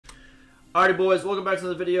Alrighty boys, welcome back to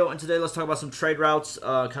the video, and today let's talk about some trade routes,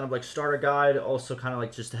 kind of like starter guide, also kind of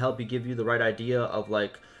like just to help you give you the right idea of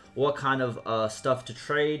like what kind of stuff to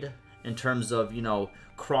trade in terms of, you know,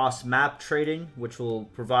 cross map trading, which will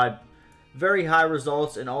provide very high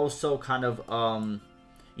results, and also kind of,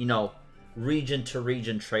 you know, region to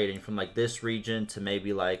region trading from like this region to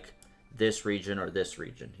maybe like this region or this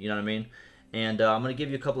region, you know what I mean? And I'm going to give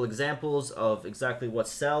you a couple examples of exactly what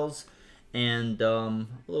sells and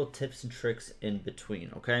little tips and tricks in between.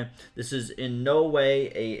 Okay, this is in no way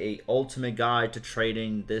a ultimate guide to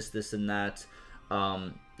trading this and that.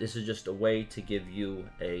 This is just a way to give you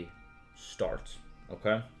a start.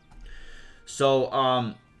 Okay,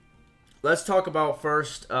 so let's talk about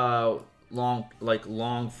first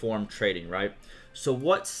long form trading, right? So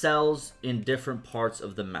what sells in different parts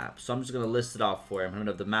of the map? So I'm just going to list it off for you. I'm going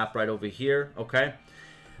to have the map right over here. Okay,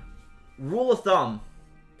 rule of thumb.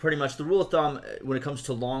 Pretty much the rule of thumb when it comes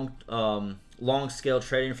to long scale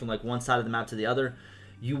trading from like one side of the map to the other,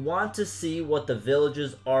 you want to see what the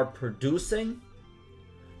villages are producing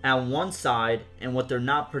on one side and what they're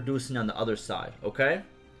not producing on the other side, okay?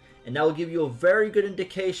 And that will give you a very good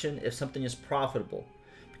indication if something is profitable.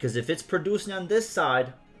 Because if it's producing on this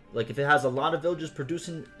side, like if it has a lot of villages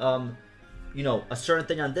producing you know, a certain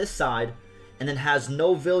thing on this side, and then has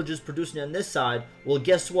no villages producing on this side, well,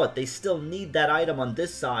 guess what? They still need that item on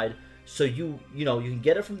this side, so you know, you can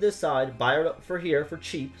get it from this side, buy it for here for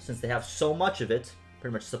cheap, since they have so much of it,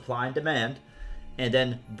 pretty much supply and demand, and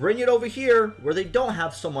then bring it over here where they don't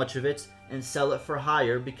have so much of it and sell it for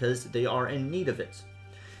higher because they are in need of it.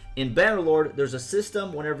 In Bannerlord, there's a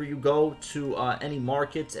system whenever you go to any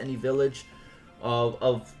market, any village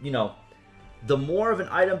of you know, the more of an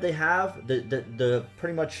item they have, the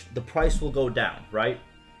pretty much the price will go down, right?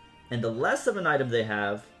 And the less of an item they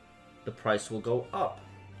have, the price will go up.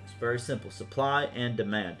 It's very simple. Supply and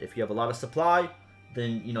demand. If you have a lot of supply,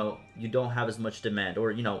 then, you know, you don't have as much demand.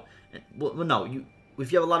 Or, you know, well no,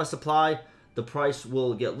 if you have a lot of supply, the price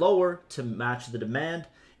will get lower to match the demand.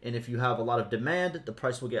 And if you have a lot of demand, the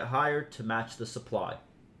price will get higher to match the supply.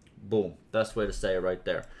 Boom. Best way to say it right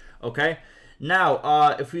there. Okay?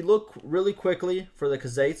 Now, if we look really quickly for the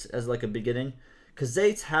Khazaits as like a beginning,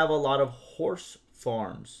 Khazaits have a lot of horse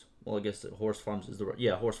farms. Well, I guess horse farms is the right,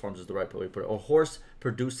 yeah, horse farms is the right way to put it. Or horse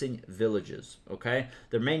producing villages, okay?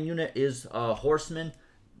 Their main unit is horsemen.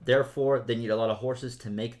 Therefore, they need a lot of horses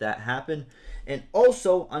to make that happen. And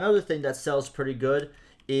also, another thing that sells pretty good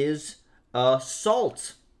is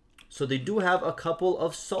salt. So they do have a couple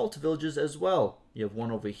of salt villages as well. You have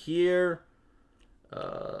one over here.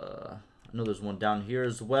 I know there's one down here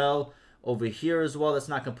as well. Over here as well. That's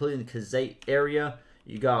not completely in the Khazait area.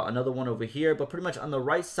 You got another one over here. But pretty much on the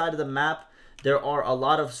right side of the map, there are a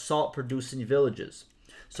lot of salt-producing villages.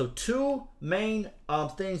 So two main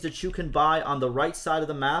things that you can buy on the right side of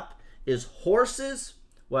the map is horses,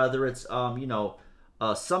 whether it's, you know,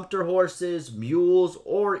 sumpter horses, mules,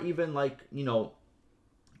 or even like, you know,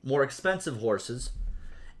 more expensive horses,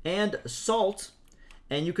 and salt.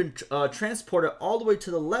 And you can transport it all the way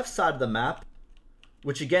to the left side of the map,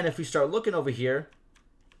 which again, if we start looking over here,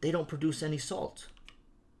 they don't produce any salt.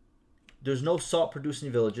 There's no salt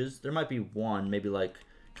producing villages. There might be one, maybe like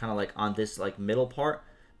kind of like on this like middle part.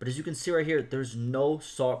 But as you can see right here, there's no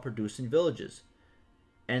salt producing villages.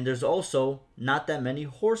 And there's also not that many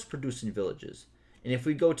horse producing villages. And if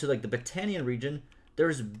we go to like the Battanian region,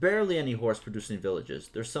 there's barely any horse producing villages.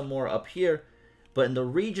 There's some more up here. But in the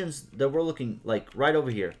regions that we're looking, like right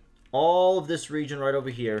over here, all of this region right over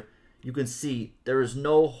here, you can see there is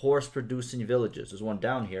no horse-producing villages. There's one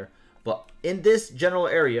down here. But in this general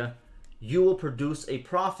area, you will produce a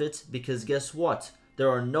profit because guess what? There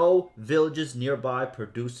are no villages nearby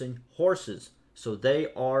producing horses. So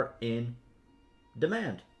they are in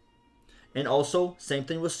demand. And also, same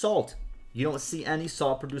thing with salt. You don't see any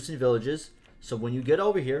salt-producing villages. So when you get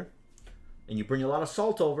over here and you bring a lot of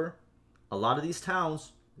salt over, a lot of these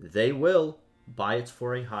towns, they will buy it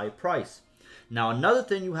for a high price. Now, another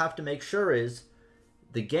thing you have to make sure is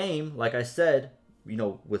the game, like I said, you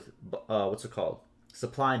know, with, what's it called?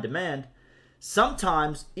 Supply and demand.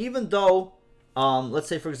 Sometimes, even though, let's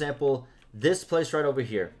say, for example, this place right over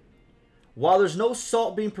here, while there's no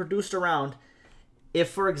salt being produced around, if,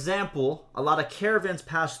 for example, a lot of caravans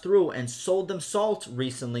passed through and sold them salt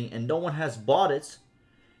recently and no one has bought it,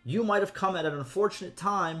 you might have come at an unfortunate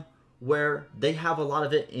time where they have a lot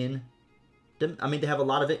of it in, they have a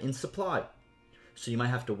lot of it in supply. So you might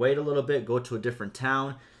have to wait a little bit, go to a different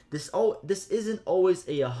town. This isn't always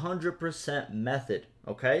a 100% method,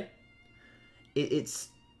 okay?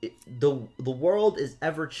 The world is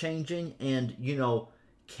ever changing, and you know,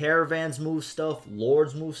 caravans move stuff,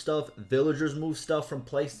 lords move stuff, villagers move stuff from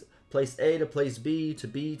place A to place B to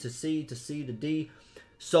B to C to C to D.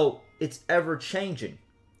 So it's ever changing.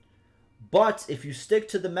 But if you stick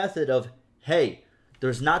to the method of, hey,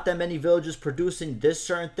 there's not that many villages producing this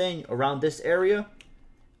certain thing around this area,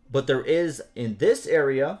 but there is in this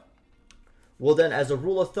area, well then as a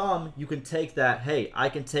rule of thumb, you can take that, hey, I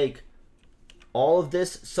can take all of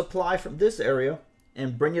this supply from this area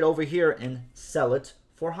and bring it over here and sell it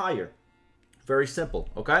for higher. Very simple,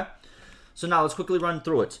 okay? So now let's quickly run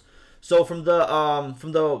through it. So from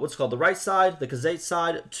the what's called the right side, the Khazate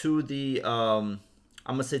side, to the I'm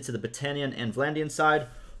gonna say to the Battanian and Vlandian side,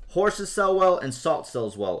 horses sell well and salt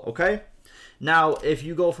sells well, okay? Now if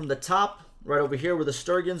you go from the top right over here where the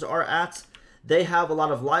Sturgians are at, they have a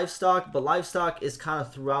lot of livestock, but livestock is kind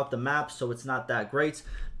of throughout the map, so it's not that great.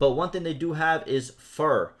 But one thing they do have is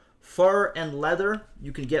fur. Fur and leather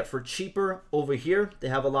you can get for cheaper over here. They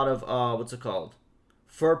have a lot of, what's it called?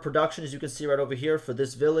 Fur production, as you can see right over here for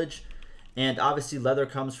this village. And obviously leather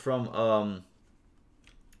comes from,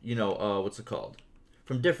 you know, what's it called?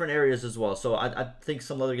 From different areas as well. So I think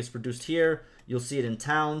some leather gets produced here. You'll see it in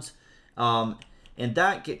towns. And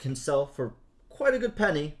that can sell for quite a good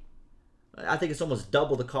penny. I think it's almost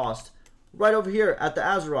double the cost. Right over here at the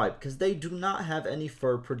Azerite, because they do not have any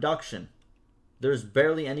fur production. There's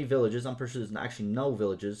barely any villages. I'm pretty sure there's actually no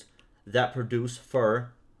villages that produce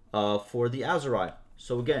fur for the Azerite.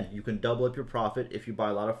 So again, you can double up your profit if you buy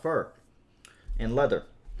a lot of fur and leather.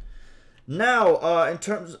 Now, in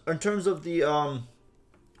terms of the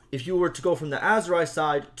if you were to go from the Azerite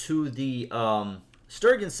side to the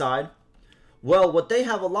Sturgian side, well, what they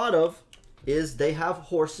have a lot of is they have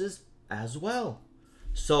horses as well.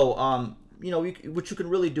 So, you know, what you can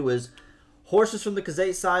really do is horses from the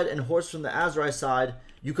Khazate side and horses from the Azerite side,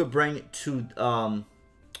 you could bring to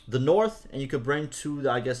the north, and you could bring to,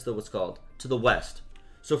 I guess, what's called, to the west.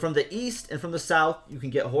 So from the east and from the south, you can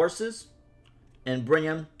get horses and bring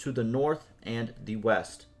them to the north and the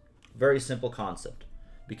west. Very simple concept,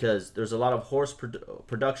 because there's a lot of horse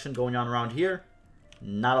production going on around here,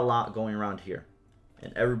 not a lot going around here,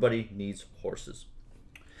 and everybody needs horses.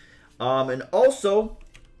 And also,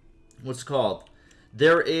 what's it called?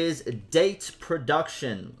 There is date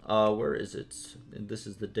production. Where is it? And this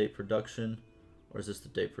is the date production. Or is this the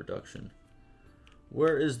date production?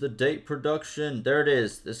 Where is the date production? There it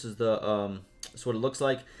is. This is the that's what it looks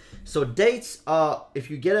like. So dates, if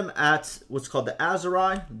you get them at what's called the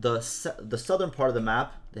Azeri, the southern part of the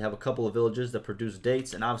map, they have a couple of villages that produce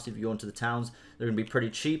dates, and obviously if you go into the towns, they're gonna be pretty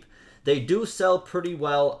cheap. They do sell pretty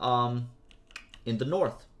well in the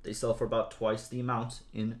north. They sell for about twice the amount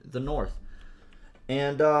in the north.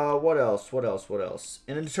 And what else? What else? What else?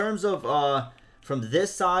 And in terms of from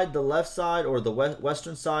this side, the left side or the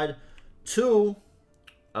western side, to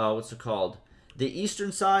what's it called? The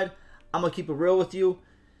eastern side, I'm gonna keep it real with you.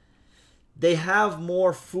 They have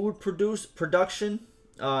more food production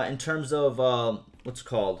in terms of what's it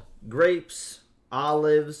called? Grapes,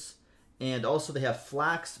 olives, and also they have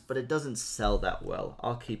flax, but it doesn't sell that well.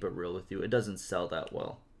 I'll keep it real with you. It doesn't sell that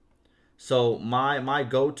well. So my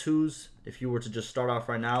go-tos, if you were to just start off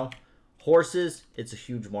right now, horses, it's a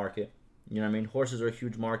huge market. You know what I mean? Horses are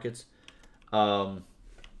huge markets.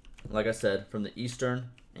 Like I said, from the eastern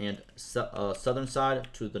and southern side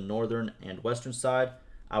to the northern and western side,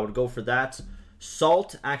 I would go for that.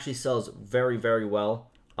 Salt actually sells very, very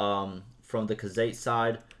well from the Khazate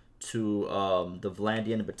side to the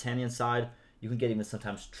Vlandian and Battanian side. You can get even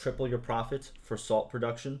sometimes triple your profits for salt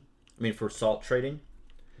production. I mean, for salt trading.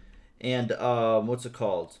 And what's it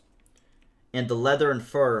called? And the leather and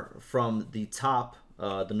fur from the top,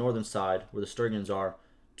 the northern side, where the Sturgians are,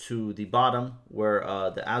 to the bottom, where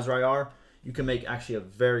the Azeri are, you can make actually a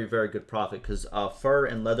very, very good profit, because fur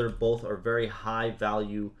and leather both are very high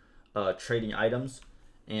value trading items,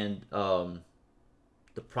 and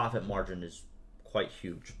the profit margin is quite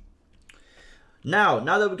huge. Now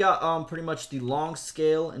that we got pretty much the long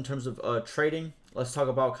scale in terms of trading, let's talk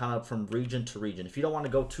about kind of from region to region. If you don't want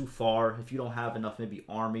to go too far, if you don't have enough maybe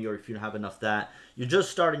army, or if you don't have enough that, you're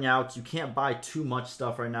just starting out, you can't buy too much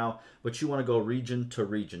stuff right now, but you want to go region to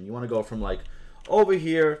region. You want to go from like over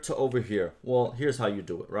here to over here. Well, here's how you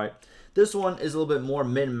do it, right? This one is a little bit more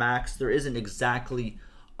min-max. There isn't exactly,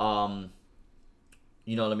 you know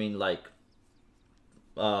what I mean, like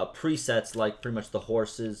presets like pretty much the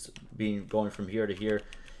horses going from here to here.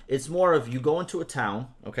 It's more of you go into a town,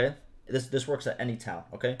 okay? This works at any town,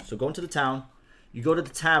 okay? So go into the town, you go to the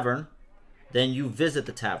tavern, then you visit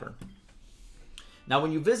the tavern. Now,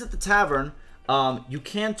 when you visit the tavern, you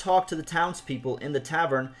can talk to the townspeople in the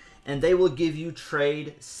tavern, and they will give you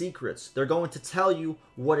trade secrets. They're going to tell you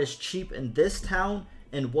what is cheap in this town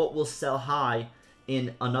and what will sell high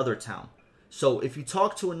in another town. So if you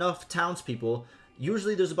talk to enough townspeople,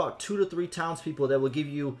 usually there's about 2 to 3 townspeople that will give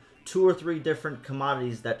you 2 or 3 different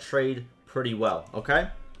commodities that trade pretty well, okay?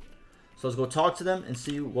 So let's go talk to them and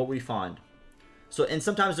see what we find. So, and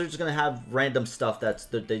sometimes they're just going to have random stuff that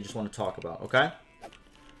they just want to talk about, okay?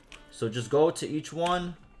 So just go to each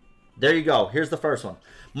one. There you go. Here's the first one.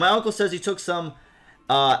 My uncle says he took some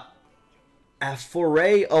a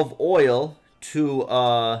foray of oil to,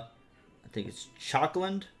 I think it's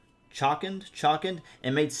Chockened,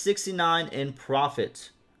 and made 69 in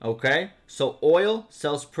profit. Okay, so oil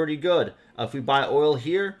sells pretty good. If we buy oil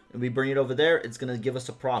here and we bring it over there, it's going to give us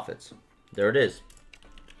a profit. There it is.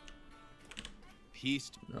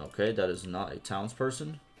 Okay, that is not a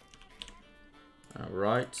townsperson.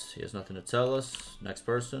 Alright, he has nothing to tell us. Next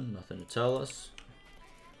person, nothing to tell us.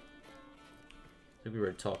 I think we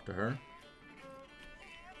already talked to her.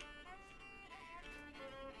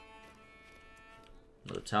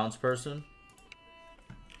 Another townsperson.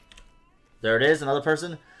 There it is, another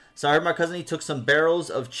person. So I heard my cousin, he took some barrels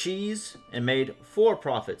of cheese and made 4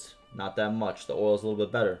 profits. Not that much. The oil's a little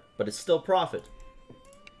bit better, but it's still profit.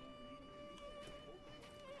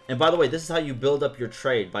 And by the way, this is how you build up your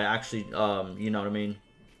trade, by actually, you know what I mean,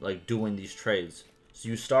 like doing these trades. So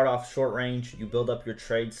you start off short range, you build up your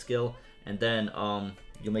trade skill, and then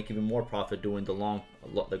you'll make even more profit doing the like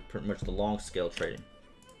pretty much the long scale trading.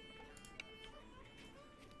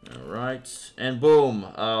 Alright, and boom,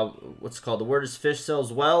 what's it called? The word is fish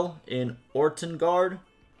sells well in Ortengard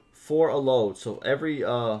for a load. So every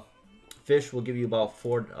fish will give you about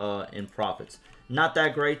 4 in profits. Not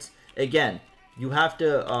that great. Again, you have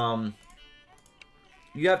to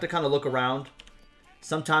kind of look around.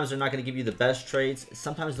 Sometimes they're not going to give you the best trades.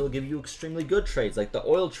 Sometimes they'll give you extremely good trades. Like the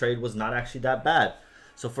oil trade was not actually that bad.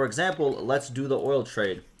 So for example, let's do the oil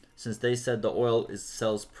trade, since they said the oil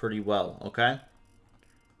sells pretty well, okay?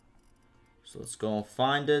 So let's go and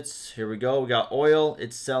find it. Here we go. We got oil.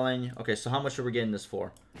 It's selling. Okay, so how much are we getting this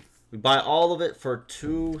for? We buy all of it for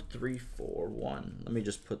 2, 3, 4, 1. Let me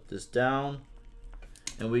just put this down.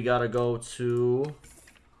 And we got to go to,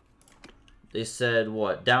 they said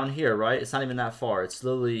what? Down here, right? It's not even that far. It's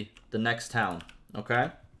literally the next town.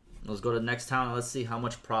 Okay? Let's go to the next town and let's see how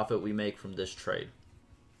much profit we make from this trade.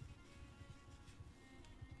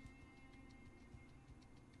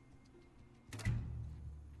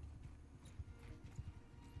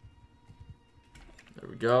 There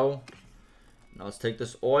we go. Now let's take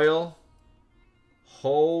this oil.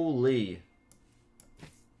 Holy.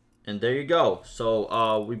 And there you go.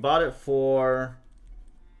 So we bought it for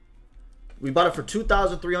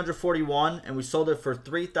 2,341 and we sold it for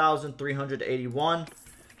 3,381.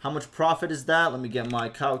 How much profit is that? Let me get my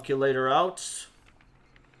calculator out.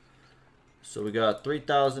 So we got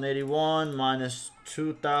 3,081 minus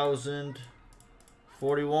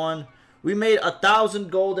 2,041. We made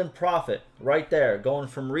 1,000 gold in profit right there, going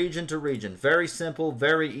from region to region. Very simple,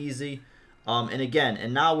 very easy.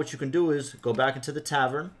 And now what you can do is go back into the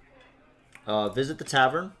tavern, visit the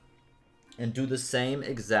tavern, and do the same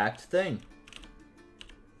exact thing.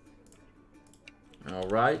 All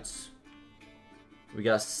right. We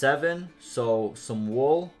got 7, so some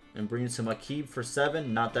wool, and bring it to Makib for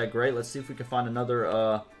 7. Not that great. Let's see if we can find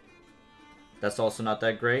another. That's also not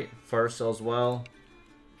that great. Fur sells well.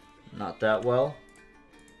 Not that well.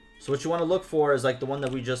 So what you want to look for is like the one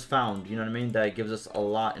that we just found. You know what I mean? That gives us a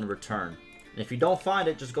lot in return. And if you don't find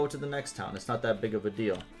it, just go to the next town. It's not that big of a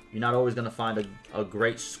deal. You're not always going to find a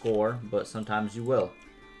great score, but sometimes you will.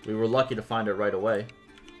 We were lucky to find it right away.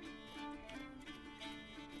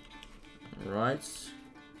 Alright.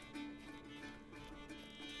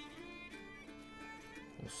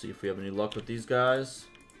 We'll see if we have any luck with these guys.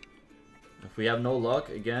 If we have no luck,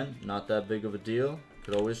 again, not that big of a deal.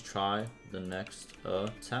 Could always try the next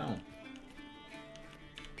town.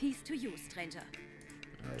 Peace to you, stranger.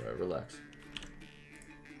 Alright, relax.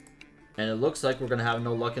 And it looks like we're going to have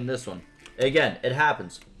no luck in this one. Again, it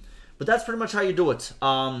happens. But that's pretty much how you do it.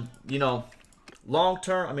 You know,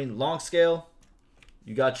 long scale,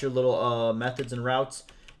 you got your little methods and routes.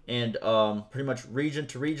 And pretty much region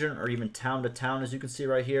to region or even town to town, as you can see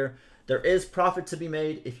right here. There is profit to be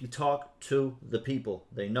made if you talk to the people.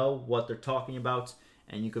 They know what they're talking about,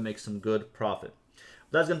 and you can make some good profit.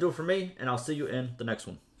 That's going to do it for me, and I'll see you in the next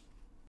one.